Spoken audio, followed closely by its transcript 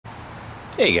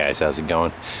Hey guys, how's it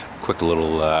going? Quick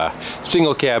little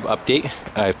single cab update.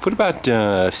 I've put about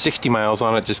 60 miles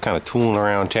on it, just kind of tooling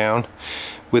around town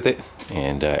with it,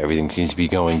 and everything seems to be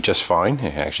going just fine.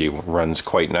 It actually runs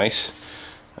quite nice.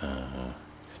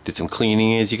 Did some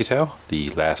cleaning, as you can tell. The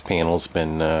last panel's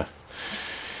been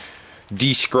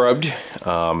de-scrubbed.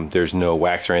 There's no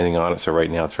wax or anything on it, so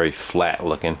right now it's very flat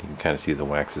looking. You can kind of see the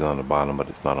wax is on the bottom, but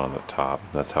it's not on the top.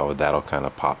 That's how that'll kind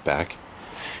of pop back.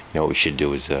 You know what we should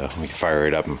do is we can fire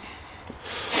it up and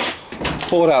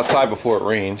pull it outside before it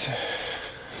rains.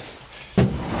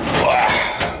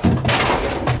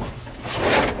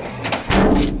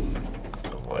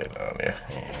 Light on there.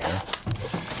 There you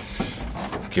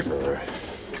go. Give her a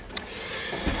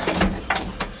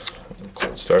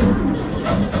cold start.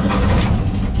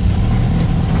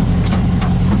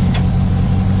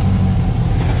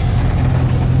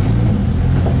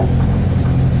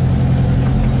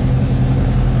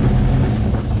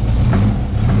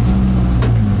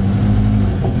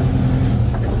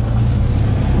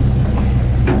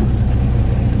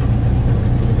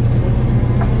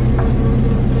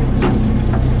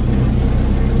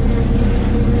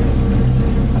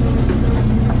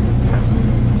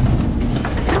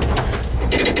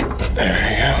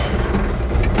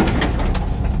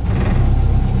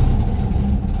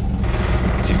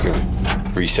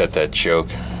 Reset that choke,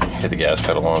 hit the gas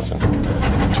pedal once, and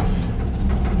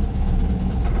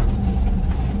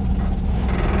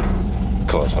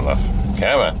close enough.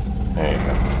 Come on, there you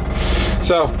go.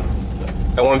 So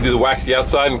I want to do the wax the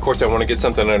outside, and of course I want to get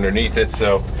something underneath it.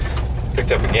 So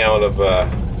picked up a gallon of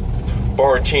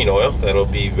bar and chain oil. That'll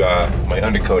be my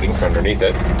undercoating for underneath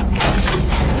it.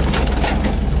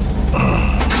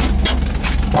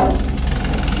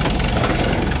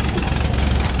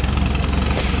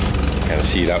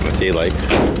 See it out in the daylight.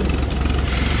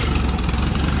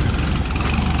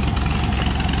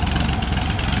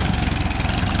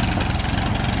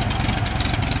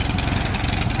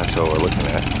 That's what we're looking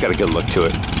at. It's got a good look to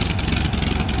it.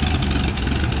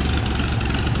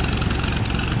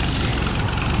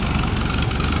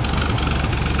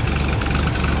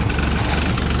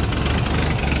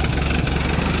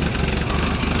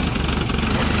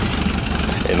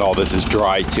 And all this is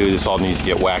dry too. This all needs to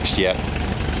get waxed yet.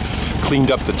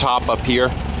 Cleaned up the top up here.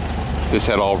 This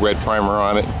had all red primer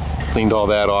on it. Cleaned all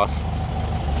that off.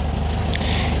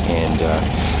 And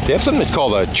they have something that's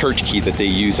called a church key that they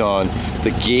use on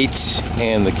the gates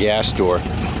and the gas door.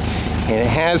 And it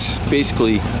has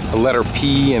basically a letter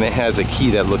P, and it has a key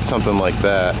that looks something like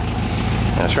that.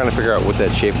 And I was trying to figure out what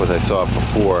that shape was. I saw it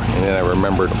before, and then I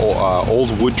remembered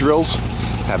old wood drills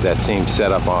have that same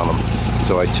setup on them.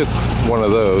 So I took one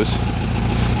of those.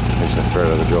 There's the thread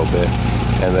of the drill bit.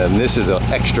 And then this is an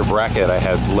extra bracket I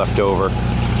had left over,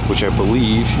 which I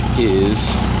believe is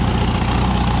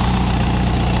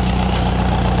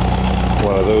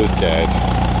one of those guys.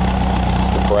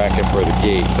 It's the bracket for the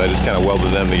gate. So I just kind of welded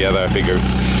them together. I figured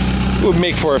it would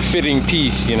make for a fitting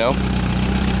piece, you know?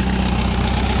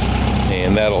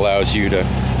 And that allows you to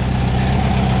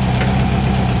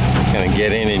kind of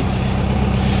get in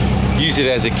and use it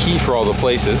as a key for all the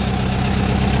places.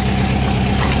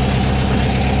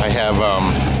 I have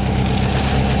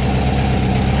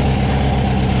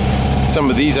some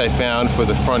of these I found for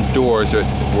the front doors that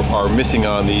are missing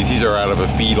on these. These are out of a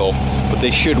beetle, but they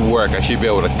should work. I should be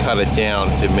able to cut it down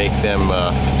to make them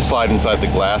slide inside the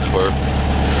glass for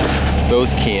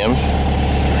those cams.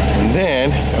 And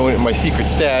then I went to my secret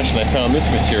stash and I found this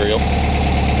material,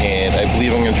 and I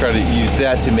believe I'm going to try to use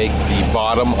that to make the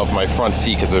bottom of my front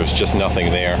seat, because there's just nothing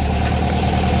there.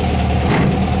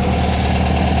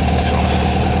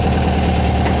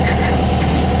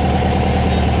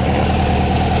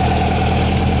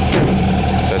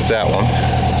 That one.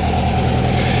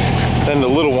 Then the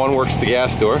little one works the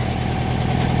gas door.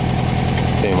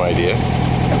 Same idea.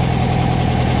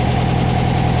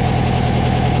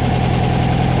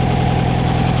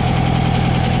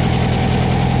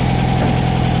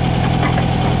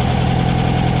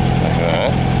 Like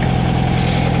that.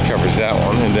 Covers that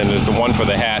one, and then there's the one for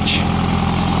the hatch.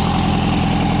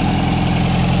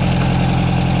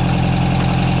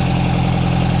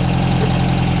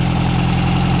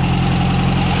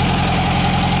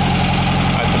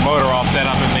 Motor all set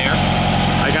up in there.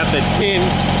 I got the tin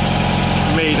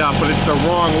made up, but it's the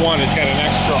wrong one. It's got an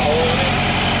extra hole in it.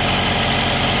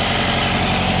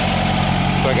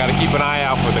 So I got to keep an eye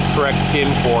out for the correct tin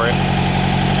for it.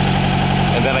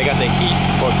 And then I got the heat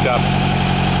hooked up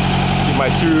to my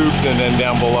tubes, and then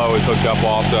down below is hooked up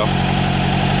also.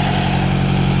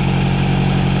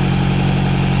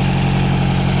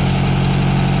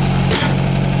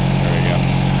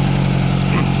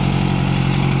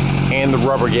 and the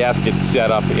rubber gasket set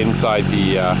up inside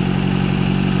the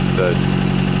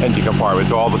engine compartment.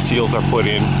 So all the seals are put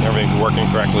in, everything's working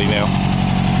correctly now.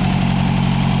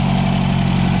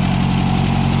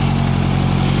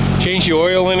 Change the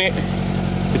oil in it.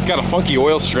 It's got a funky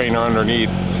oil strainer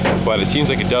underneath, but it seems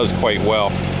like it does quite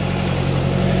well.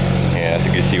 Yeah, that's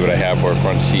a good see what I have for a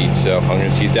front seat. So I'm going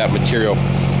to see if that material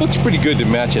looks pretty good to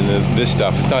match in this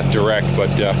stuff. It's not direct, but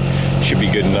should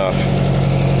be good enough.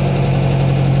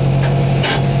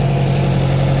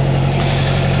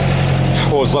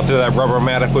 What was left of that rubber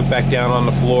mat I put back down on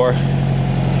the floor.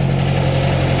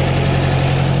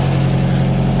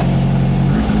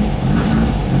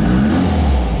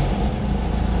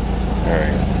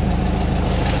 Alright.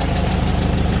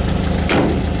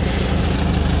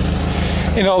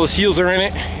 And all the seals are in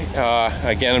it.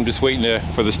 Again, I'm just waiting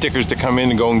for the stickers to come in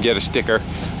and go and get a sticker.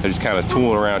 I'm just kind of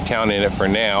tooling around town in it for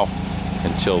now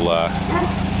until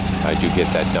I do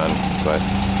get that done. But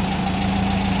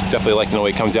definitely liking the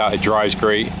way it comes out. It drives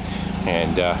great,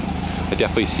 and I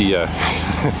definitely see a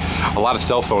lot of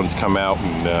cell phones come out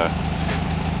and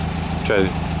try to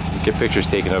get pictures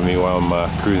taken of me while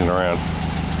I'm cruising around.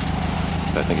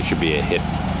 I think it should be a hit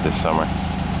this summer.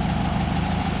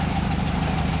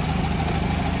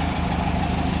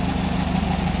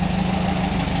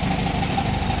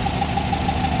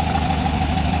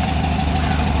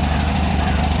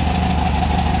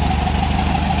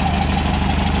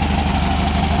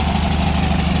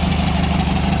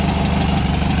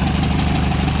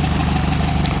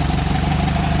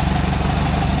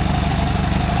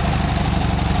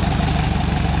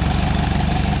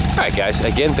 Alright guys,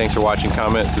 again, thanks for watching,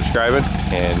 comment, subscribing,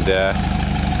 and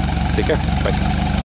take care. Bye.